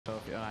So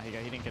he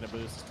didn't get a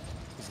boost.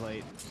 He's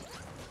late.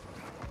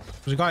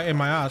 There's a guy in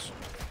my ass.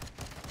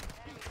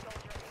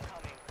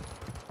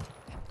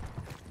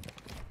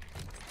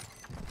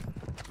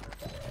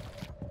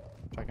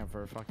 Checking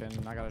for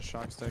fucking. I got a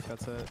shock stick.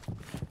 That's it.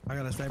 I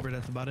got a sniper.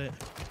 That's about it.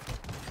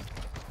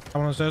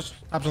 Someone says.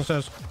 Absent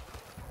says.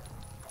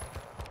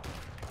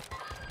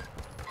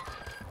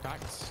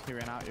 Cracked. He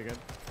ran out. You're good.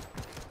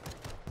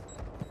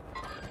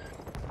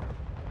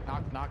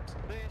 Knocked.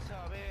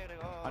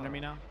 Under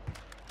me now.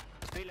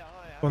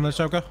 One there,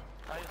 Soka.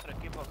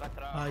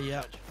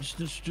 Yeah.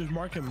 Just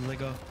mark him.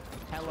 Like a.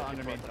 Hella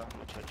under me.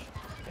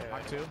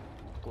 Knock two.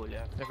 Cool,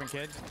 yeah. Different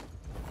kid.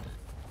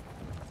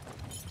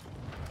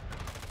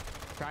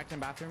 Cracked in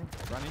bathroom.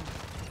 Running.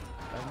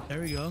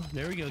 There we go.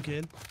 There we go,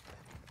 kid.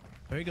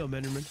 There you go,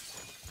 Benjamin.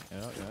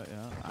 Yeah.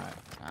 Alright.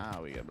 Ah,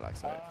 we get black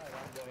side.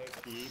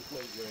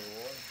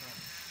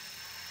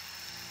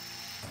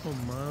 Oh,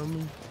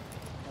 mommy.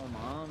 Oh,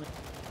 mom.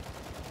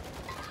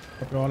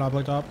 Up all up,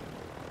 like top.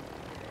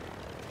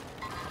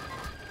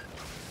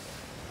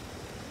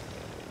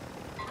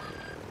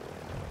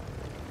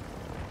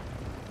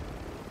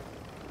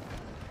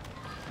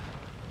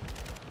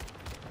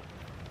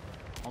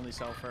 Only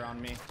sulfur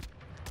on me. You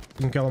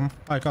can kill him.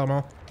 I kill him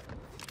all.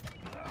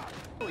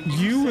 Oh,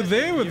 You were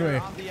there with me.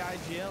 On the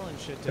IGL and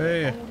shit.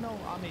 Yeah. Oh no,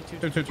 on me. Two.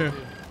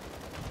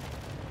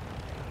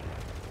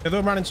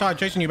 They're running inside,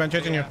 chasing you, Ben,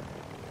 chasing you.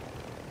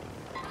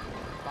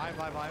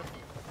 Live.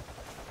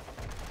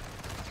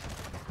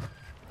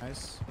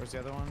 Nice. Where's the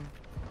other one?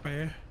 Right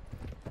here.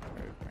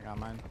 I got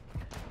mine.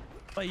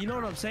 But you know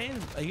what I'm saying?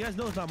 You guys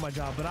know it's not my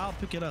job, but I'll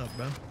pick it up,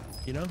 bro.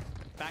 You know?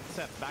 Back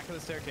of the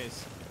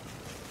staircase.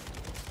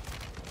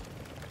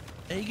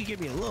 And you can get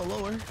me a little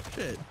lower.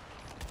 Shit.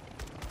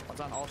 One's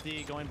on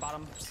ulti, going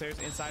bottom stairs,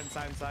 inside.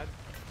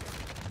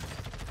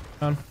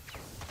 Done.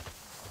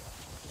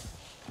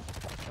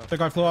 The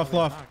guy flew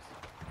off.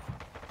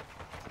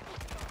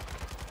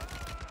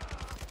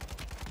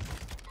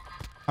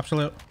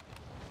 Absolute.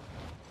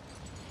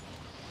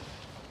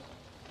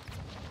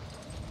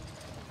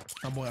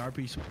 My boy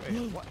RP.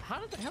 Wait, what? How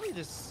did the hell he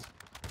just?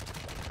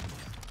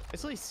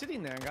 It's like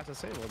sitting there and got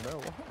disabled, bro.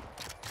 What?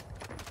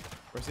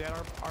 Where's he at?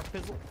 Our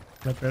pizzle?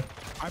 Right there.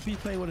 RP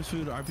playing with his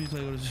food. RP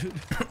playing with his food.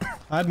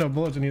 I had no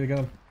bullets. I need to get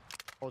him.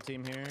 Whole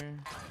team here.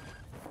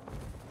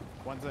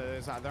 One's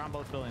they're on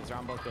both buildings.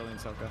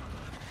 Soka.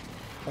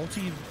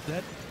 Ulti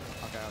dead.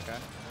 Okay.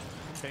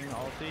 Ping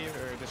ulti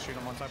or just shoot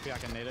him once RP. I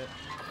can nade it.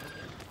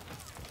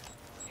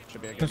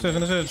 Should be a good.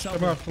 This is.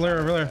 Come on,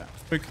 Valera.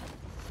 Quick.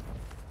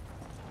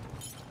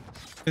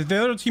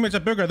 The other teammates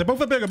at bigger. They're both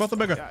bigger.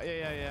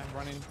 Yeah.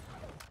 Running.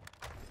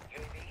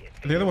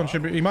 The other one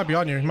should be. He might be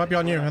on you.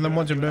 And then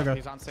one's in bigger.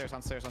 He's on stairs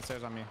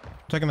on me.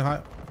 Taking the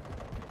high.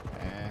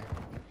 Eh.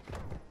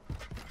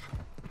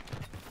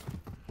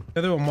 The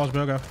other one was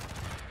bigger.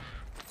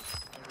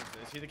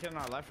 Is he the kid on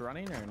our left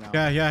running or no?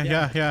 Yeah.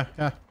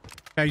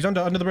 Yeah, he's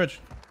under the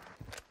bridge.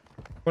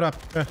 What up?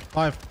 Yeah,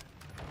 live.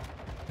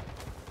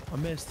 I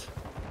missed.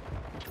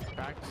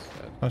 Cracked.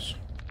 Nice.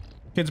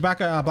 Kids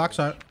back at black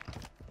side.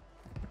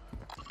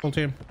 Full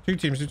team. Two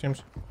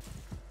teams.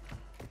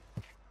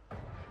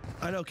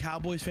 I know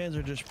Cowboys fans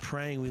are just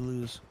praying we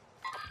lose.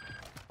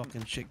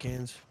 Fucking shit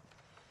cans.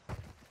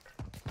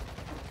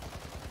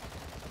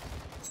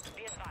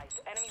 Be advised,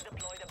 enemy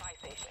deployed a buy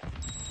station.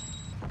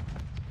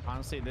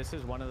 Honestly, this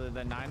is one of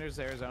the Niners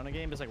Arizona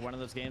game is like one of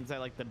those games that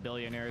like the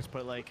billionaires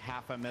put like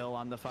 $500,000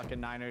 on the fucking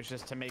Niners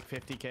just to make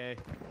 50K.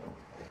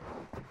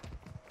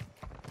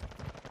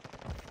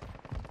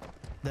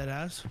 That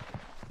ass?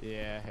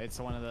 Yeah, it's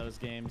one of those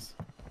games.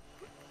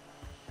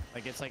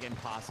 Like it's like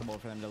impossible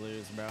for them to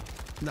lose, bro.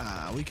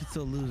 Nah, we can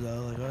still lose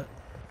though. Like what?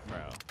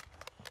 Bro,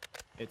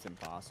 it's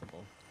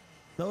impossible.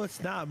 No,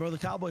 it's not, bro. The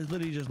Cowboys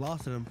literally just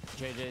lost to them.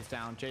 JJ's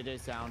down.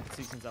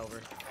 Season's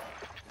over.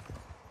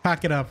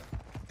 Pack it up.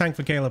 Tank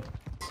for Caleb.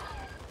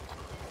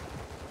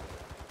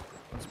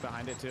 One's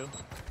behind it too.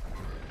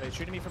 They're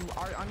shooting me from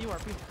on you,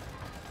 RP.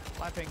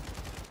 Live ping.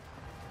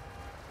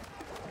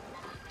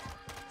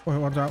 Oh,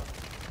 one's out.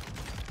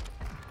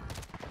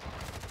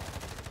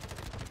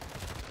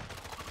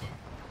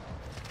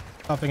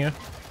 Nothing here.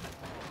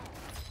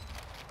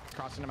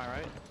 Crossing to my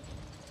right.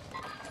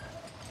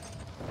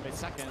 Wait,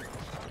 second.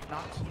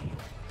 Knocked.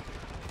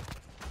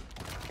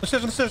 Let's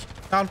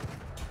down.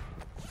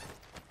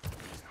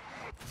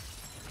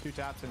 Two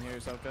taps in here,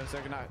 Soka. Is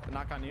there gonna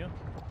knock on you?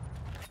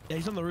 Yeah,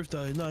 he's on the roof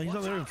though. No, he's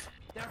on the roof.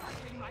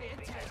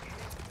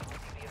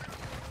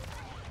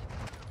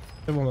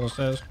 Hit one of the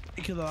stairs.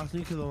 He killed the last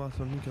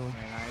one. He killed him.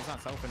 Nah, he's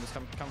not selfing. Just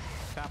come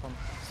tap him.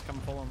 Just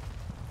come pull him.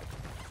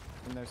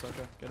 In there,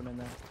 Soka. Get him in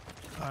there.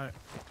 Alright.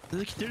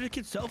 There's a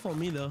kid self on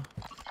me though.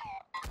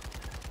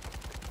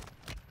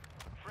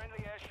 Friendly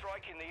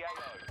airstrike in the AO.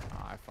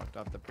 Oh, I fucked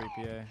up the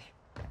pre-PA.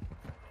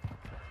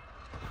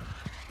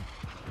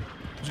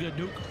 He's good,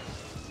 Duke.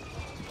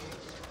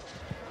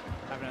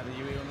 Have another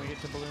UE when we get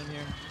to balloon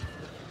here.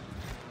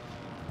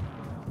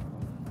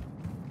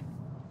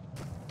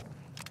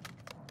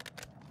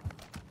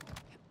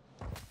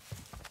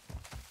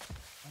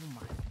 Oh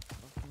my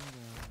fucking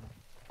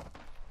god.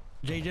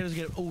 JJ is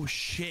getting. Oh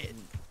shit.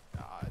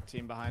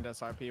 Team behind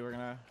us, RP. We're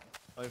gonna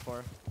play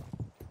for.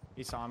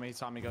 He saw me. He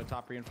saw me go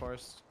top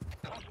reinforced.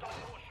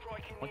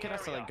 One kid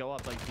has to like go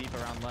up like deep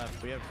around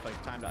left. We have like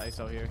time to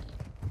ISO here.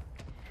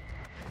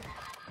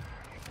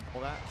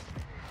 Pull that.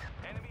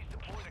 Enemies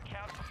deployed a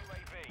counter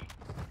UAV.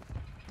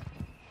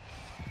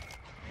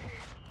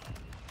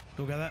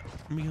 Go get that.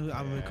 I'm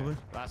gonna come in.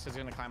 Last is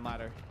gonna climb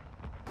ladder.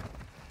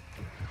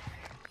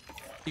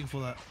 You can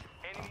pull that.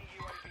 Enemy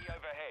UAV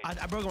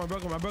overhead. I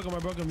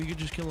broke him. You can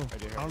just kill him.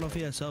 I don't know if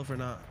he has self or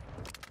not.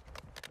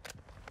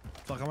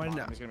 Fuck, I'm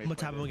gonna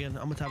tap him again.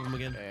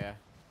 Yeah.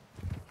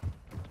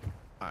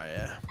 Alright,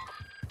 yeah.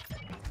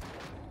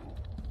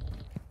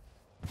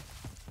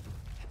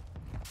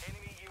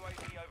 Enemy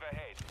UAV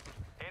overhead.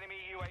 Enemy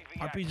UAV RP,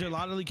 is active. there a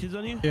lot of kids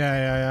on you?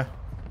 Yeah.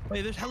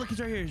 Wait, there's hella kids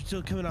right here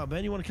still coming out.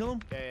 Ben, you wanna kill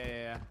him?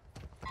 Yeah.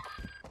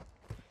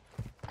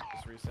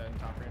 Just resetting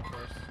top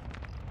reinforced.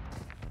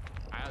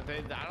 I don't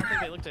think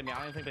they looked at me.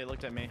 I don't think they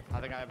looked at me. I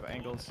think I have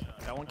angles.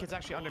 That one kid's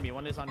actually under me.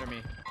 One is under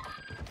me.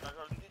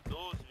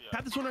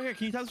 Tap this one right here.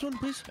 Can you tap this one,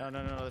 please? No.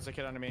 There's a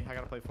kid under me. I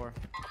gotta play for.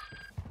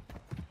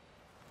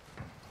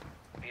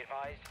 Be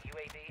advised,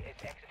 UAV is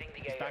exiting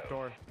the AO. Back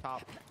door.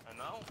 Top.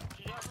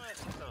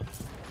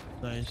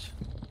 Nice.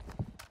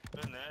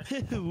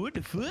 What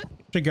the fuck?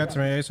 She gets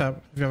me ASAP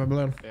if you have a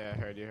balloon. Yeah, I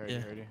heard you.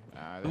 Yeah.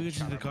 Nah, We they're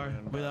can take the car.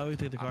 trying to Wait, we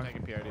take the car. I'm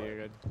taking PRD. You're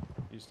good.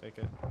 You just take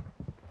it.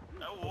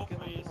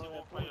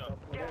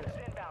 Gas is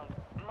inbound.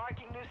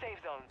 Marking new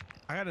safe zone.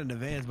 I got an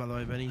advance, by the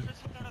way, Benny.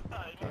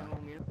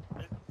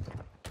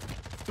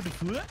 What the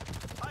fuck?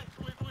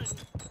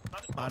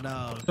 Oh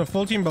no. The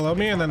full team below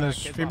me, and then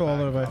there's Kids people on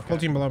all back. over. Okay. Full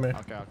team below me.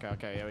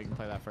 Okay. Yeah, we can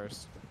play that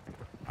first.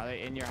 Are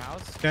they in your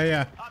house?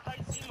 Yeah.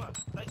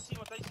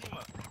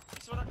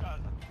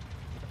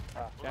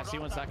 Yeah, see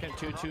 1 second.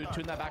 Two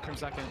in that back room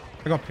second.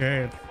 I got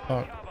paid.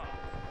 Fuck.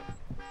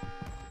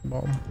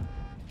 Bomb.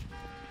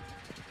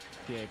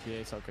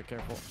 PA, so good,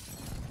 careful.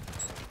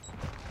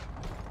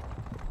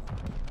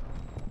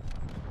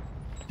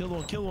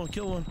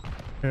 Kill one.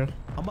 Yeah.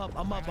 I'm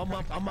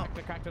up.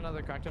 Cracked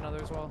another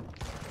as well.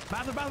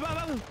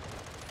 Bathroom.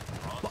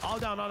 All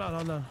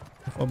down.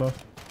 Full bow.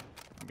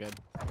 I'm good.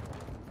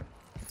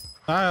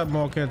 I have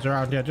more kids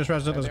around. Yeah, just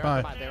res at this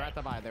buy. They're at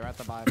the buy.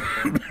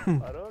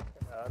 Before.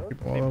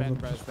 People all They've over been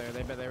the res there.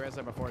 They res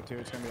there before too.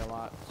 It's gonna be a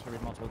lot. It's gonna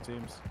be multiple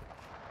teams.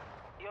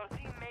 Your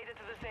team made it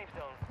to the safe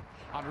zone.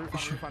 On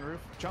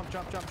roof. Jump.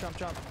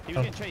 He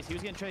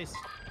was getting chased.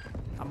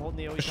 I'm holding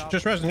the OE top.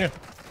 Just resing, yeah.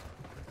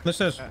 The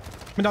stairs.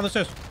 Coming down the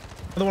stairs.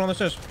 Another one on the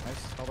stairs.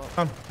 Nice. Hold up.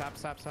 Down. Tap.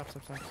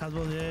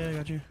 Haswell, yeah, I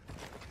got you.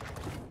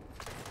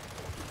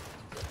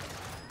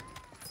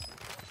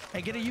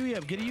 Hey, get a UE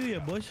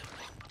up, boys.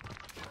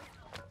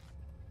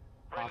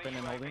 Popping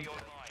and holding.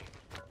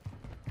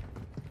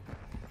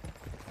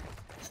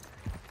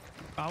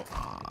 Oh,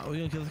 we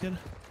gonna kill this kid?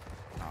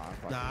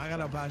 Nah, I got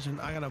no passion.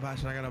 I'm going.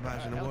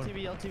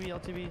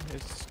 LTV.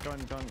 It's going.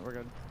 We're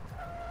good.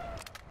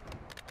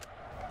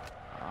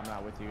 I'm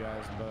not with you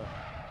guys, but.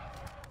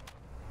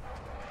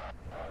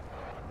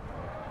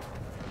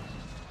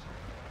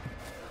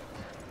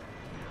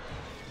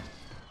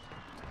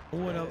 Oh,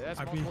 what up? That's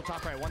RP. multiple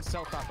top right. One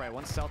stealth top right.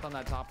 One stealth on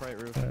that top right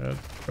roof. Yeah,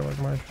 feel like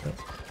my shit.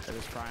 It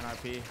is trying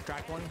RP.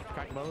 Crack one.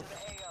 Crack both.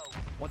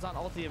 One's on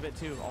ulti of it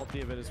too.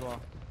 Ulti of it as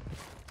well.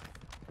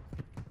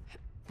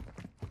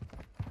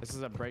 This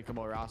is a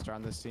breakable roster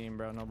on this team,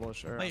 bro. No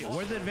bullshit. Wait,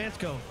 where'd the advance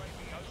go?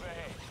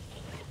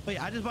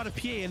 Wait, I just bought a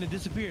PA and it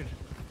disappeared.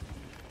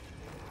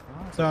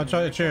 No,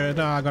 cheer.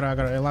 No, I got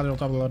it. A lot of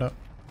top of the loadout.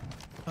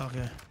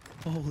 Okay.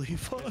 Holy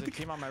fuck. There's a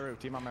team on my roof.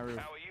 Our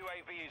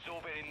UAV is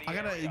orbiting the I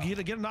gotta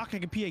area. get a knock,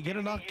 like a PA. Get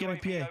a knock, get a PA.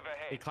 UAV He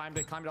overhead.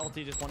 climbed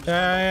ulti. Just one.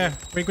 Yeah.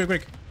 Quick.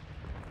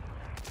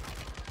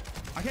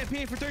 I can't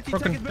PA for 13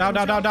 Broken. seconds. Down.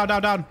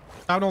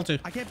 Down ulti.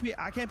 I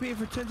can't PA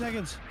for 10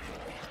 seconds.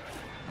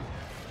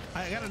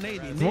 I got a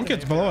nade. One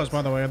kid's below us,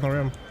 by the way, in the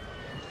room.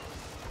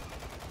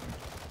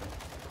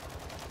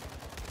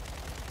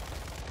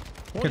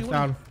 Kid's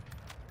down.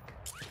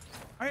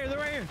 Right here, they're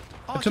right here.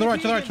 Oh, To the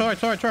right.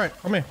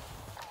 On me.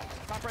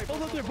 Top right.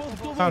 Both up there,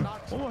 both. Down.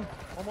 One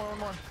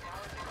more.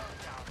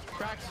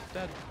 Cracked.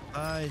 Dead.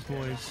 Nice,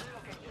 boys.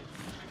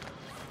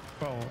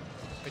 Bro.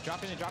 Wait,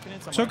 dropping in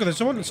somewhere. So good. There's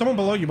someone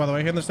below you, by the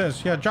way, here in the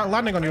stairs. Yeah,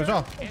 landing on you as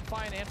well. And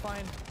fine.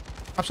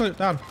 Absolutely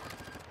down.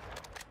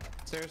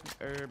 Stairs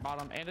or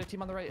bottom, and a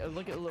team on the right.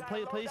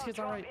 Play these kids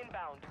on the right.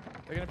 Inbound.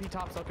 They're gonna be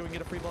top, so we can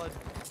get a free blood.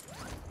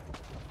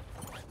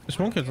 This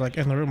one kid's like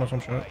in the room or some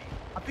shit.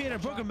 I peed him,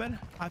 broke him, man.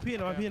 I peed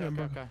him,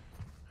 bro. Okay.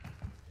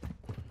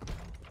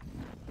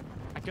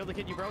 I killed the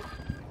kid you broke.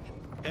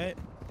 Hey,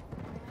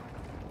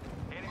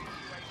 Enemy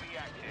UAV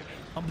active.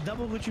 I'm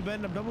double with you,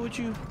 Ben. I'm double with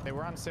you. They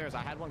were on stairs.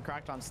 I had one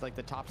cracked on like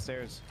the top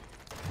stairs.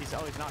 He's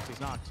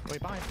knocked. Wait,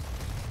 behind.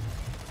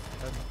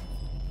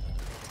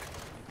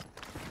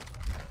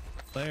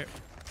 There.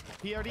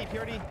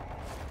 PRD.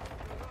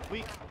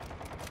 Weak.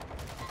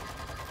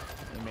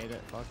 They made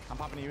it. Fuck. I'm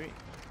popping you.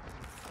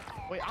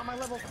 Wait, on my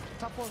level.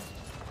 Top one.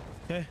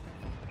 Okay.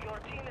 Your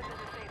team is in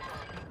the safe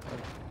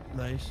zone.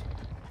 Nice.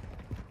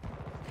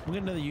 We'll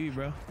get another UE,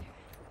 bro.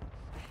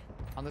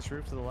 On this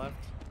roof to the left.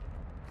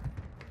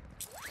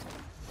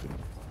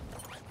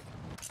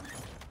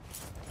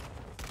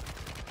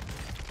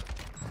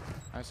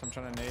 Nice, I'm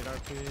trying to nade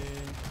RP.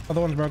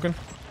 Other one's broken.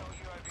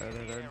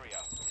 There.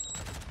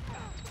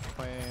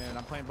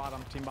 I'm playing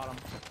bottom, team bottom.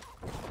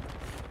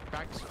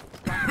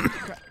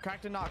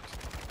 Cracked and knocked.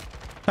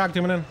 Tag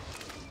teaming in.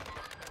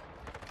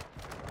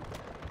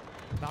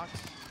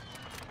 Knocked.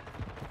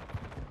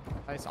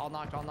 Nice, all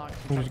knocked.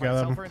 Just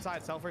got him.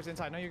 Selfer's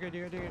inside. No, you're good.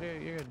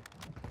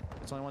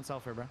 There's only one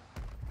selfer, bro.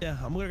 Yeah,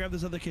 I'm gonna grab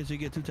this other kid so you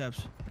get 2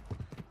 taps.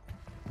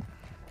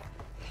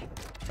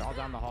 They're all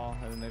down the hall,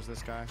 and then there's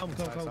this guy. Come.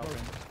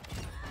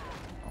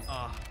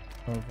 Oh,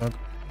 fuck.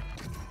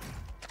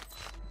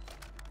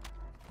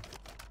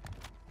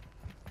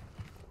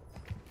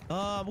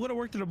 I'm gonna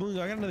work to the balloon.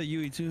 I got another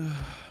UE too.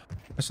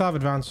 I still have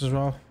advances as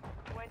well.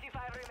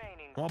 25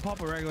 remaining. I'll pop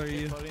a regular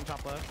UE. Floating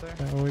top left there.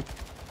 Yeah, wait.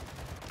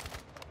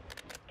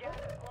 Gas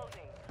is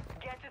closing.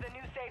 Get to the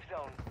new safe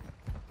zone.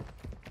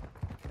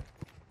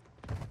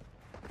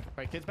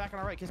 Right, kids back on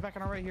our right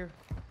here.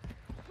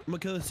 I'm gonna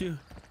kill this too.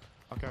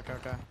 Okay.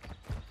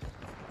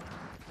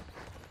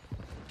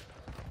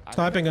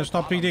 Sniping us,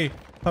 top PD.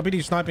 Top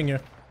PD sniping you.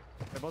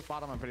 They're both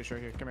bottom, I'm pretty sure.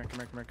 Here, come here.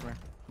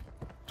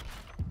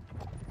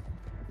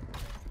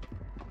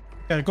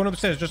 Yeah, going up the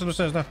stairs, just up the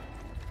stairs now.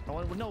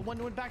 One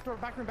back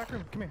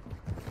room. Come here.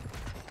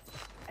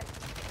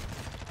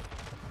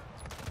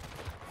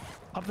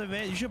 Pop the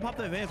van. You should pop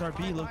the van,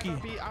 RP, low key.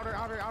 RP,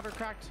 outer,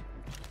 cracked.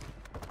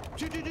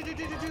 Shoot.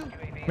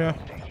 Yeah.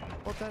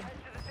 Both dead. Head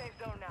to the safe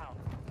zone now.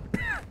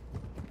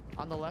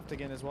 On the left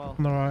again as well.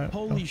 On the right.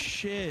 Holy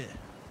shit.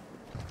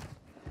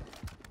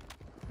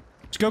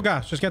 Let's go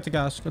gas. Just get the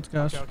gas.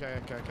 Okay.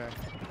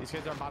 These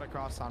kids are about to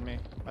cross on me.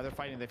 Oh, they're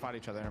fighting. They fought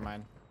each other. Never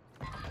mind.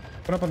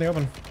 Put up on the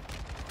open.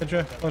 Good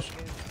you. Push.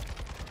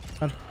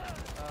 Going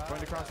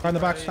to cross. Right in the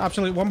back.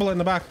 Absolutely. One bullet in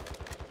the back.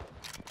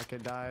 That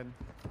kid died.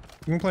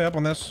 You can play up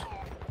on this.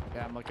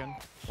 Yeah, I'm looking.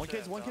 One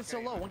kid's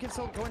still low. One kid's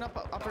still going up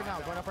right now.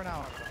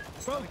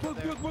 Broke.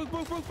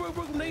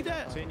 Nade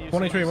that.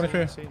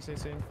 183.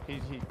 Seen.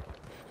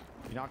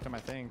 He knocked him, I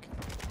think.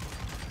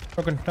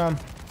 Broken. Down.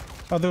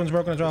 Other one's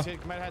broken as well. This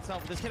kid might have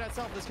self. This kid had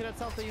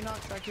self that you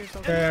knocked back here.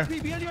 Yeah.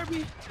 Behind the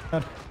RP.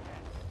 Dead.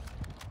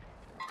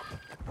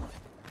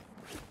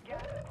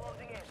 Gas is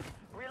closing in.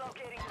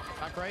 Relocating to safe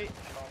Back right.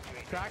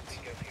 Cracked.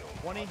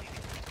 20.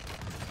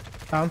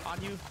 Down.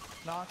 On you.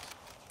 Knocked.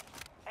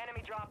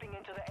 enemy dropping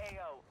into the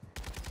AO.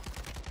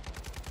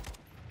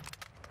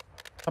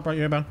 Top right,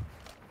 you, man.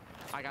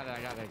 I got it.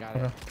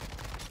 Okay.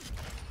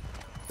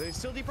 They're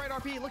still deep right,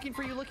 RP. Looking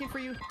for you.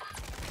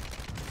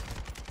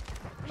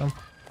 I'm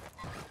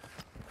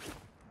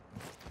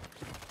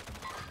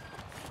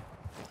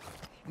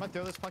gonna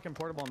throw this fucking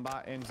portable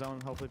in zone.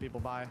 Hopefully people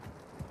buy.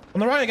 On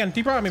the right again.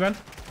 Deep right on me, man.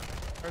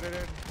 Dude.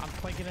 I'm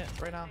flanking it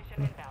right now.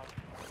 Station inbound.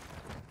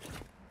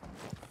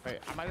 Wait,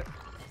 I might.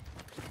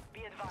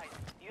 Be advised.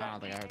 You I have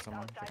don't think I heard teammates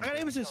someone. outside I got the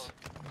aim zone. assist.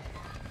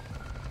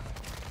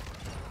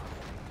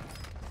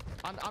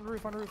 On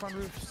roof.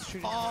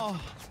 Shooting.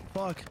 Oh,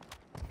 fuck.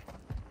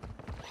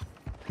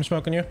 I'm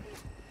smoking you.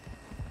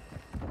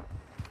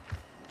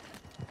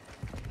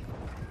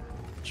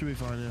 Should be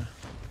fine, yeah.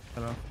 I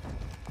know.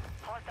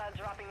 Hostiles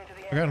dropping into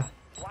the Again. area.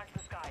 Watch the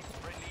sky.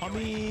 I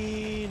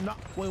mean, no,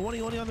 wait,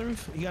 one on the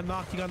roof. He got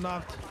knocked. Supply station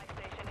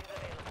is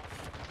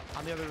available.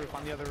 On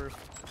the other roof.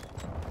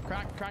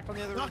 Cracked on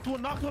the other roof.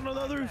 Knocked one on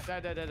the other roof.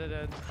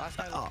 Dead. Last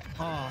guy.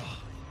 Oh,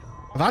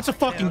 That's a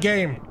fucking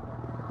game.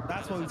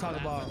 that's what we talk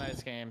That's about. a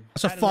nice game.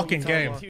 That's a That is what we fucking talk game. about.